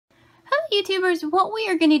YouTubers, what we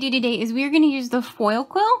are going to do today is we are going to use the foil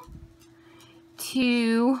quill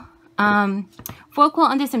to foil quill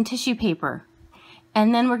onto some tissue paper.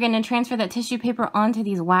 And then we're going to transfer that tissue paper onto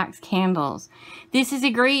these wax candles. This is a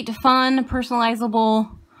great, fun,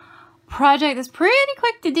 personalizable project that's pretty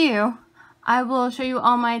quick to do. I will show you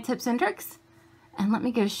all my tips and tricks. And let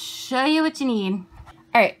me go show you what you need.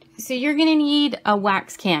 Alright, so you're going to need a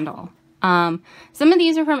wax candle. Some of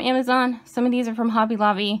these are from Amazon, some of these are from Hobby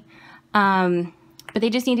Lobby, but they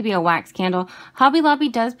just need to be a wax candle. Hobby Lobby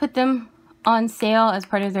does put them on sale as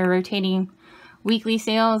part of their rotating weekly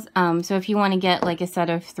sales, so if you want to get like a set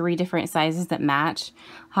of 3 different sizes that match,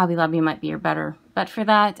 Hobby Lobby might be your better bet for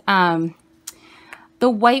that. The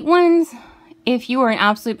white ones, if you are an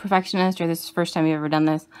absolute perfectionist or this is the first time you've ever done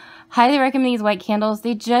this, highly recommend these white candles.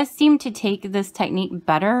 They just seem to take this technique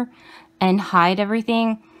better and hide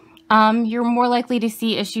everything. You're more likely to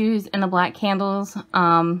see issues in the black candles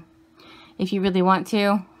if you really want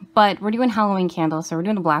to, but we're doing Halloween candles, so we're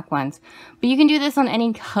doing the black ones. But you can do this on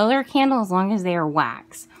any color candle as long as they are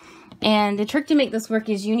wax. And the trick to make this work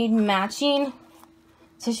is you need matching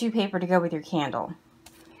tissue paper to go with your candle.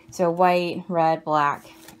 So white, red, black,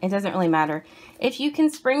 it doesn't really matter. If you can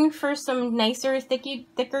spring for some nicer,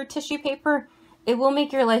 thicker tissue paper, it will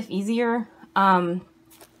make your life easier.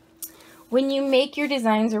 When you make your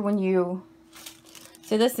designs or when you,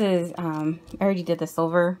 so this is, I already did the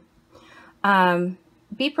silver.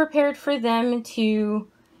 Be prepared for them to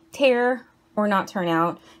tear or not turn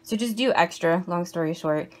out. So just do extra, long story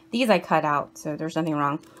short. These I cut out, so there's nothing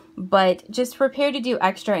wrong. But just prepare to do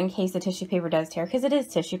extra in case the tissue paper does tear, because it is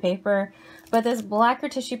tissue paper. But this blacker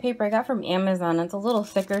tissue paper I got from Amazon, it's a little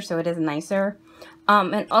thicker, so it is nicer.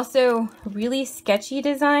 And also really sketchy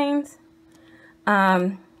designs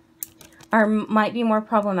might be more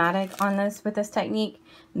problematic on this with this technique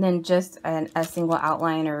than just a single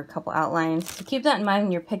outline or a couple outlines. So keep that in mind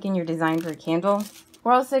when you're picking your design for a candle.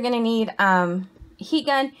 We're also going to need heat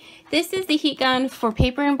gun. This is the heat gun for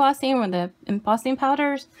paper embossing or the embossing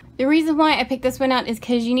powders. The reason why I picked this one out is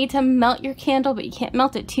because you need to melt your candle, but you can't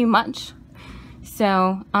melt it too much.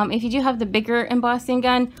 So if you do have the bigger embossing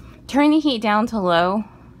gun, turn the heat down to low.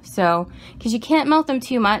 So because you can't melt them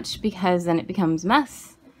too much because then it becomes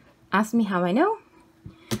mess. Ask me how I know.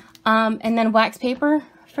 And then wax paper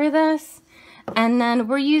for this. And then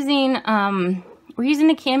we're using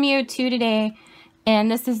the Cameo 2 today.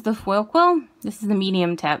 And this is the foil quill. This is the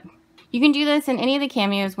medium tip. You can do this in any of the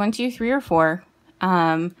Cameos, 1, 2, 3, or 4.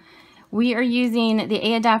 We are using the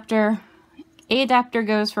A adapter. A adapter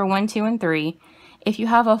goes for 1, 2, and 3. If you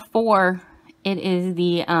have a 4, it is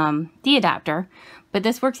the D adapter. But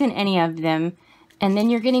this works in any of them. And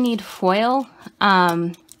then you're going to need foil.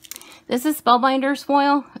 This is Spellbinder's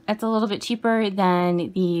foil. It's a little bit cheaper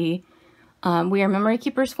than the We Are Memory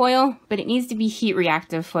Keeper's foil, but it needs to be heat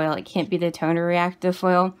reactive foil. It can't be the toner reactive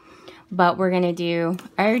foil. But we're gonna do,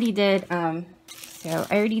 I already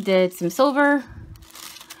did some silver,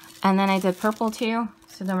 and then I did purple too.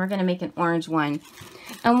 So then we're gonna make an orange one.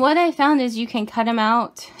 And what I found is you can cut them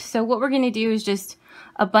out. So what we're gonna do is just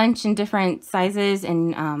a bunch in different sizes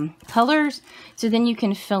and colors. So then you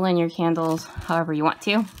can fill in your candles however you want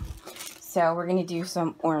to. So we're gonna do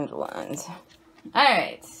some orange ones.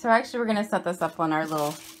 Alright, so actually we're going to set this up on our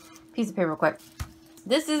little piece of paper quick.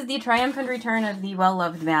 This is the triumphant return of the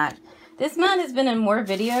well-loved mat. This mat has been in more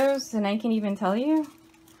videos than I can even tell you.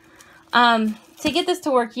 To get this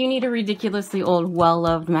to work, you need a ridiculously old,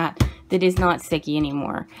 well-loved mat that is not sticky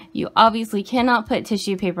anymore. You obviously cannot put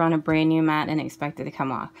tissue paper on a brand new mat and expect it to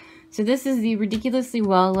come off. So this is the ridiculously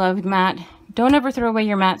well-loved mat. Don't ever throw away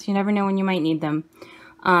your mats. You never know when you might need them.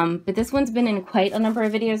 But this one's been in quite a number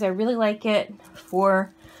of videos. I really like it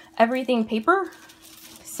for everything paper.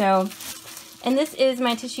 So, and this is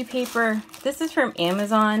my tissue paper. This is from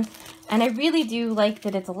Amazon. And I really do like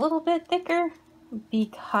that it's a little bit thicker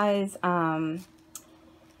because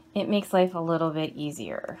it makes life a little bit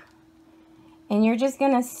easier. And you're just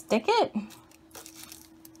going to stick it.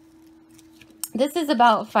 This is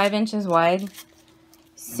about 5 inches wide.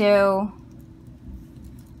 So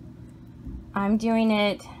I'm doing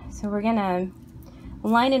it, so we're gonna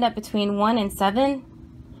line it up between 1 and 7,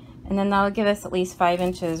 and then that'll give us at least 5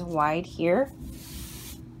 inches wide here.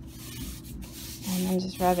 And then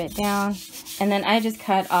just rub it down. And then I just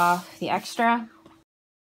cut off the extra.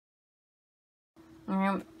 All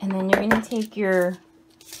right, and then you're gonna take your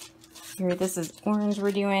this is orange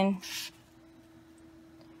we're doing.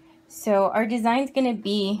 So our design's gonna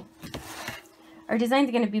be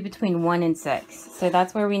between 1 and 6. So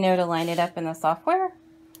that's where we know to line it up in the software.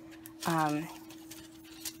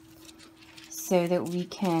 So that we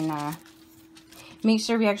can make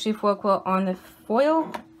sure we actually foil quill on the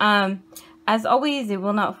foil. As always, it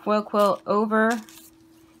will not foil quill over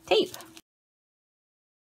tape.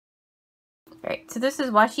 Alright, so this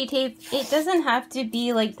is washi tape. It doesn't have to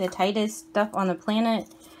be like the tightest stuff on the planet,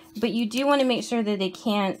 but you do want to make sure that it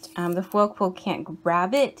can't, the foil quill can't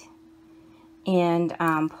grab it and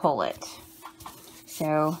pull it.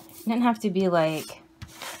 So it doesn't have to be like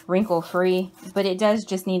wrinkle free, but it does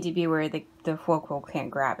just need to be where the foil quill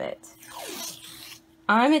can't grab it.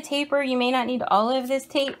 I'm a taper. You may not need all of this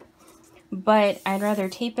tape, but I'd rather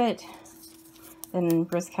tape it than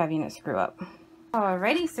risk having it screw up.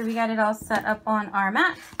 Alrighty, so we got it all set up on our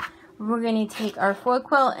mat. We're going to take our foil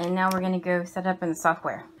quill and now we're going to go set up in the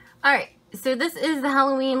software. Alright, so this is the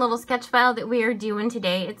Halloween little sketch file that we are doing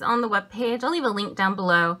today. It's on the webpage. I'll leave a link down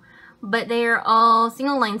below. But they are all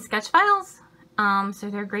single line sketch files. So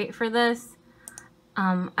they're great for this.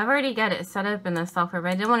 I've already got it set up in the software,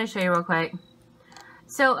 but I did want to show you real quick.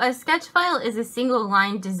 So a sketch file is a single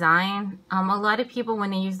line design. A lot of people, when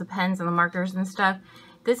they use the pens and the markers and stuff,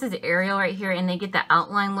 this is Arial right here, and they get the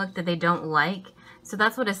outline look that they don't like. So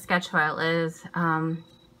that's what a sketch file is.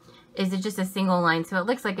 Is it just a single line? So it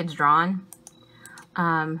looks like it's drawn.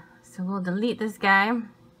 So we'll delete this guy.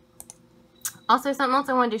 Also, something else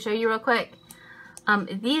I wanted to show you real quick.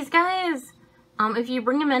 These guys, if you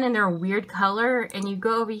bring them in they're a weird color, and you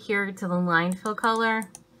go over here to the line fill color,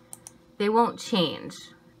 they won't change.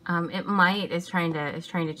 It might. It's trying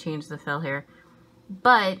to change the fill here.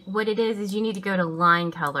 But what it is you need to go to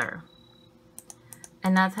line color.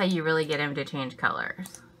 And that's how you really get them to change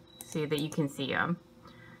colors, so that you can see them.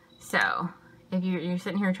 So if you're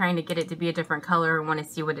sitting here trying to get it to be a different color and want to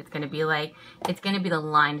see what it's going to be like, it's going to be the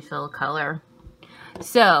line fill color.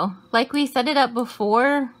 So like we set it up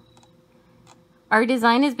before, our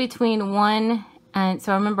design is between 1 and,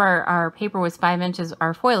 so remember our paper was 5 inches,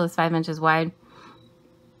 our foil is 5 inches wide.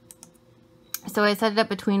 So I set it up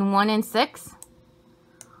between 1 and 6.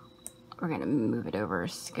 We're going to move it over a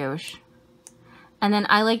skosh. And then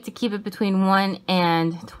I like to keep it between 1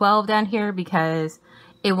 and 12 down here because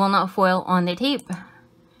it will not foil on the tape,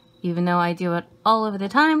 even though I do it all of the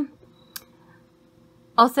time.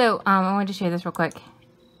 Also, I wanted to show you this real quick.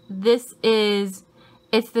 This is,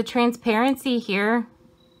 it's the transparency here.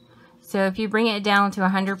 So if you bring it down to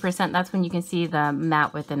 100%, that's when you can see the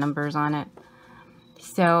mat with the numbers on it.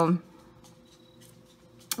 So,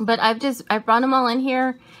 but I've brought them all in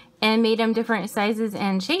here and made them different sizes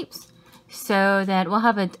and shapes so that we'll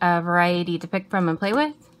have a variety to pick from and play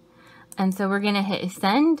with. And so we're going to hit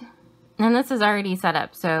send, and this is already set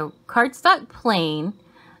up. So cardstock plain,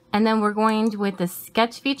 and then we're going with the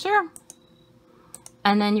sketch feature,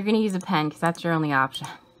 and then you're going to use a pen because that's your only option.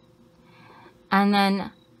 And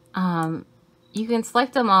then you can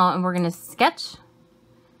select them all, and we're going to sketch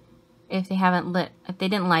if they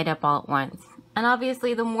didn't light up all at once. And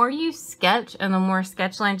obviously, the more you sketch and the more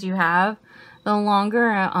sketch lines you have, the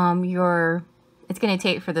longer it's going to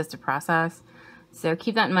take for this to process. So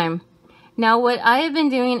keep that in mind. Now, what I have been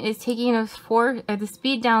doing is taking the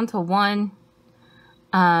speed down to 1,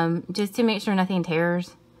 just to make sure nothing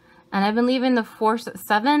tears. And I've been leaving the force at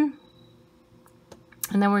 7,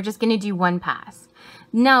 and then we're just going to do 1 pass.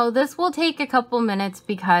 Now, this will take a couple minutes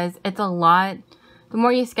because it's a lot. The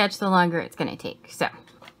more you sketch, the longer it's going to take. So,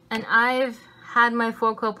 and I've had my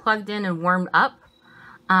foil quill plugged in and warmed up.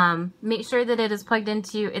 Make sure that it is plugged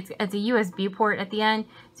into, it's a USB port at the end,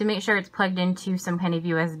 so make sure it's plugged into some kind of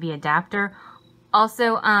USB adapter.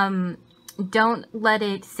 Also, don't let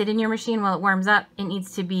it sit in your machine while it warms up. It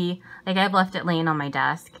needs to be, like I've left it laying on my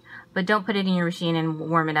desk, but don't put it in your machine and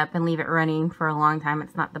warm it up and leave it running for a long time.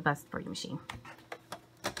 It's not the best for your machine.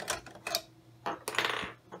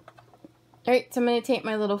 Alright, so I'm going to take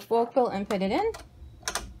my little foil quill and put it in.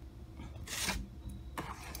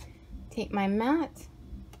 Take my mat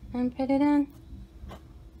and put it in.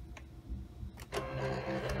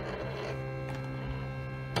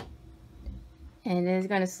 And it is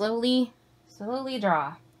going to slowly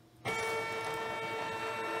draw.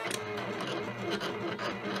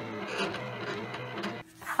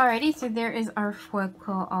 Alrighty, so there is our foil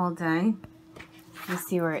quill all done. You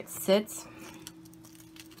see where it sits.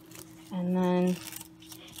 And then,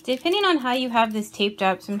 depending on how you have this taped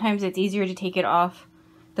up, sometimes it's easier to take it off,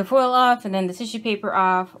 the foil off, and then the tissue paper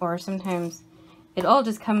off, or sometimes it all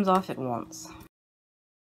just comes off at once.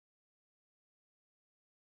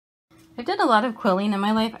 I've done a lot of quilling in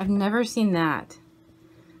my life. I've never seen that.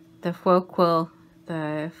 The foil quill,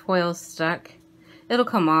 the foil stuck. It'll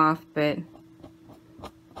come off, but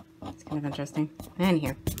it's kind of interesting. And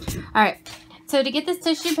here. Alright, so to get this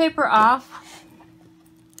tissue paper off,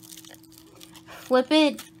 flip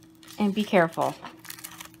it and be careful.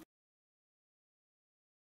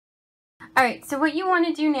 All right, so what you want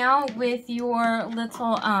to do now with your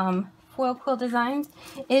little foil quill designs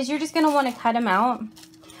is you're just going to want to cut them out.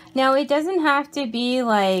 Now, it doesn't have to be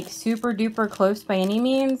like super duper close by any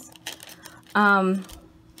means, but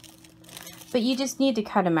you just need to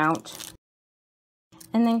cut them out.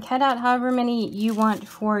 And then cut out however many you want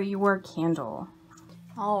for your candle.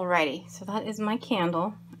 Alrighty, so that is my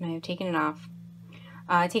candle, and I have taken it off.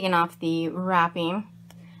 Taken off the wrapping.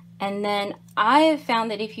 And then I have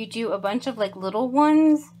found that if you do a bunch of like little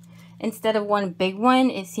ones instead of one big one,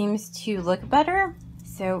 it seems to look better.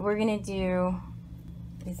 So we're gonna do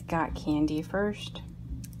this got candy first,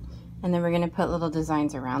 and then we're gonna put little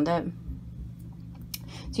designs around it.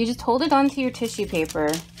 So you just hold it onto your tissue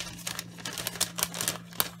paper,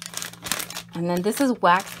 and then this is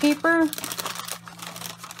wax paper,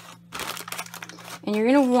 and you're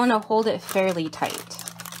gonna want to hold it fairly tight.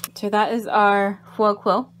 So that is our foil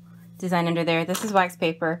quill design under there. This is wax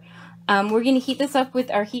paper. We're going to heat this up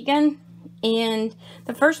with our heat gun, and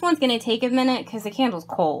the first one's going to take a minute because the candle's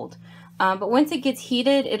cold, but once it gets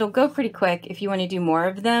heated, it'll go pretty quick if you want to do more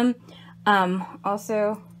of them.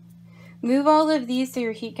 Also, move all of these so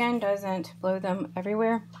your heat gun doesn't blow them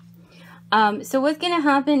everywhere. So what's going to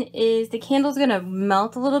happen is the candle's going to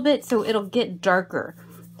melt a little bit, so it'll get darker.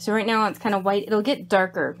 So right now it's kind of white. It'll get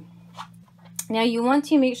darker. Now you want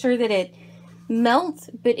to make sure that it melts,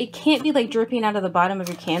 but it can't be like dripping out of the bottom of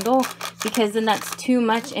your candle, because then that's too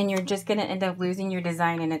much and you're just going to end up losing your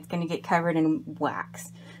design and it's going to get covered in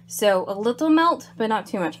wax. So a little melt, but not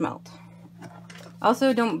too much melt.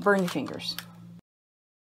 Also, don't burn your fingers.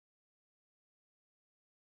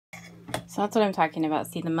 So that's what I'm talking about.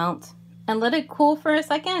 See the melt? And let it cool for a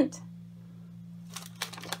second.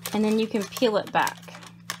 And then you can peel it back.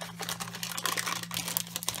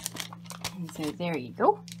 And so there you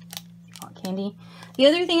go. Candy. The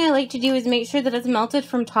other thing I like to do is make sure that it's melted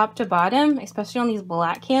from top to bottom, especially on these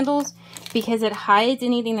black candles, because it hides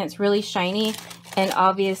anything that's really shiny and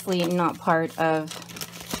obviously not part of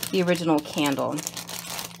the original candle.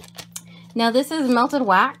 Now this is melted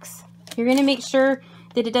wax. You're going to make sure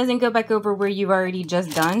that it doesn't go back over where you've already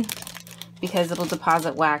just done, because it'll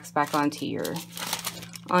deposit wax back onto your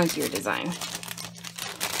design.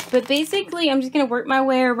 But basically I'm just going to work my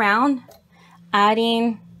way around,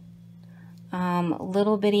 adding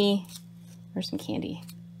little bitty, where's some candy?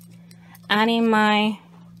 Adding my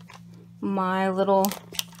little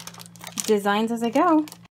designs as I go.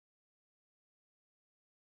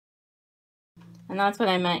 And that's what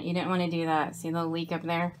I meant. You didn't want to do that. See the leak up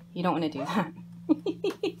there? You don't want to do that.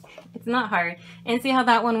 It's not hard. And see how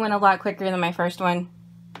that one went a lot quicker than my first one?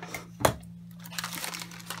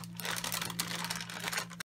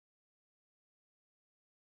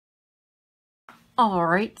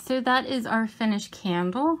 Alright, so that is our finished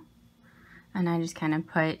candle. And I just kind of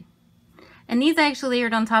put, and these actually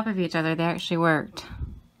layered on top of each other. They actually worked.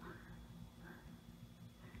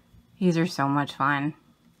 These are so much fun.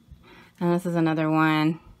 And this is another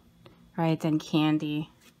one, right? Then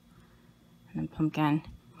candy and then pumpkin.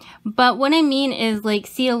 But what I mean is, like,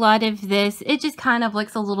 see, a lot of this, it just kind of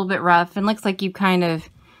looks a little bit rough and looks like you kind of,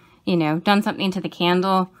 you know, done something to the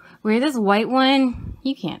candle. Where this white one,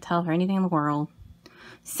 you can't tell for anything in the world.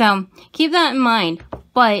 So keep that in mind.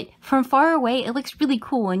 But from far away, it looks really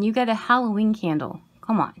cool, and you got a Halloween candle.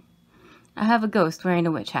 Come on. I have a ghost wearing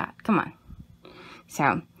a witch hat. Come on.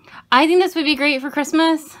 So I think this would be great for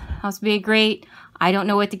Christmas. This would be great. I don't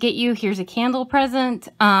know what to get you. Here's a candle present.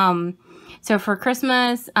 So for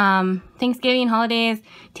Christmas, Thanksgiving, holidays,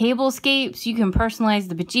 tablescapes, you can personalize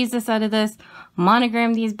the bejesus out of this.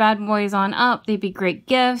 Monogram these bad boys on up. They'd be great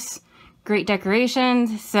gifts, great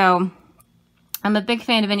decorations. So I'm a big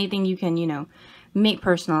fan of anything you can, you know, make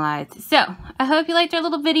personalized. So I hope you liked our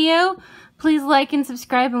little video. Please like and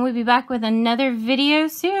subscribe, and we'll be back with another video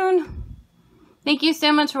soon. Thank you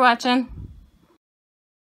so much for watching.